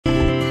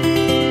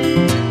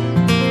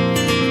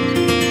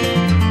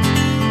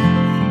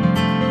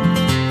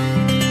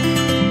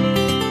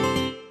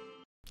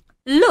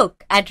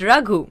at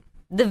Raghu,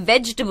 the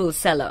vegetable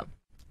seller.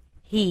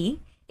 He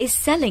is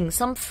selling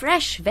some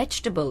fresh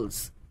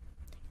vegetables.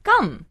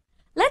 Come,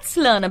 let's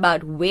learn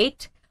about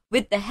weight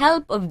with the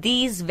help of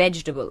these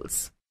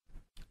vegetables.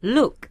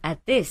 Look at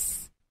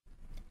this.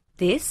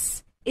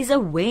 This is a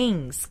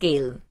weighing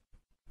scale.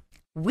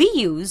 We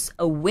use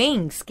a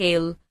weighing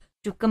scale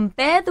to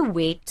compare the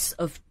weights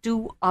of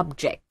two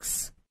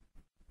objects.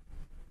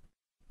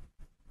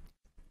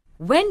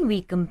 When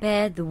we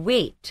compare the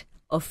weight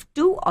of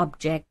two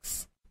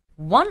objects,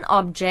 one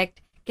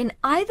object can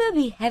either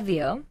be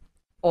heavier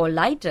or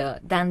lighter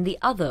than the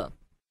other,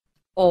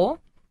 or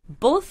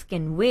both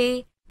can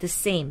weigh the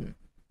same.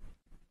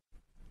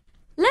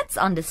 Let's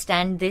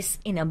understand this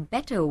in a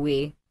better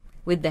way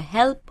with the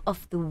help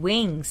of the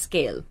weighing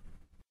scale.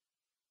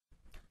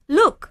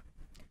 Look,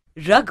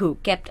 Raghu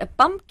kept a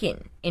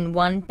pumpkin in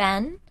one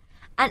pan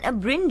and a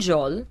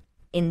brinjal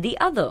in the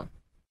other.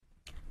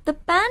 The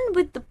pan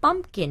with the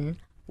pumpkin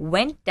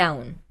went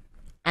down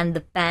and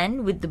the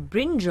pan with the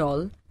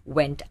brinjal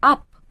went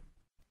up.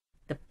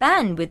 The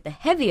pan with the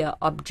heavier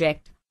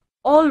object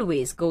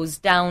always goes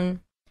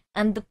down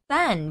and the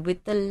pan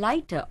with the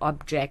lighter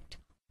object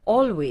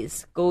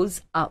always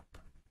goes up.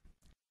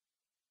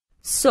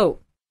 So,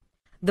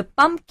 the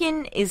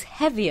pumpkin is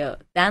heavier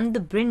than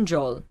the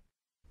brinjal,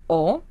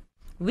 or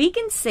we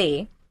can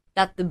say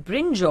that the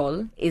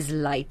brinjal is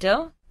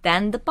lighter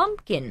than the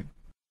pumpkin.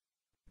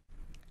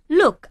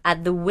 Look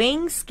at the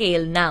weighing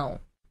scale now.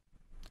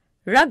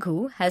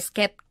 Raghu has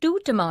kept 2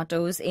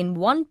 tomatoes in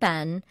one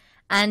pan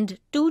and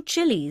 2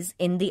 chilies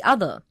in the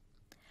other.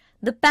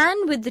 The pan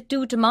with the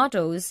 2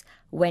 tomatoes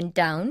went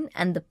down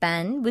and the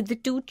pan with the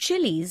 2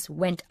 chilies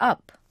went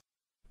up.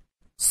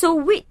 So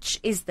which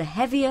is the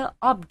heavier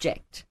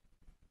object?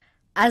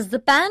 As the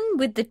pan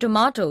with the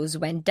tomatoes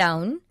went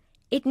down,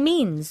 it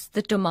means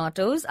the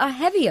tomatoes are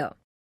heavier.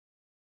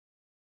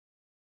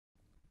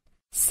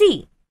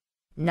 See,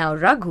 now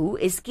Raghu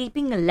is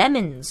keeping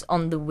lemons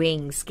on the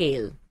weighing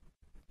scale.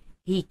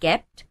 He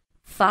kept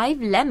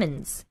 5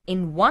 lemons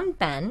in one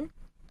pan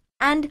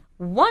and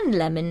 1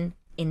 lemon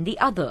in the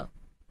other.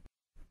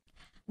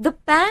 The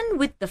pan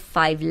with the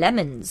 5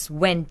 lemons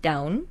went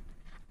down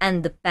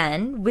and the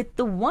pan with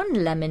the 1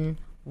 lemon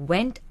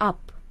went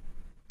up.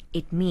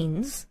 It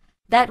means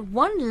that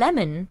 1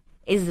 lemon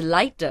is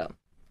lighter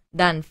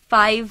than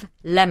 5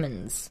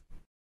 lemons.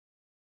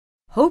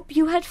 Hope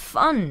you had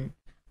fun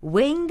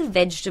weighing the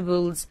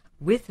vegetables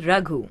with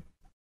Raghu.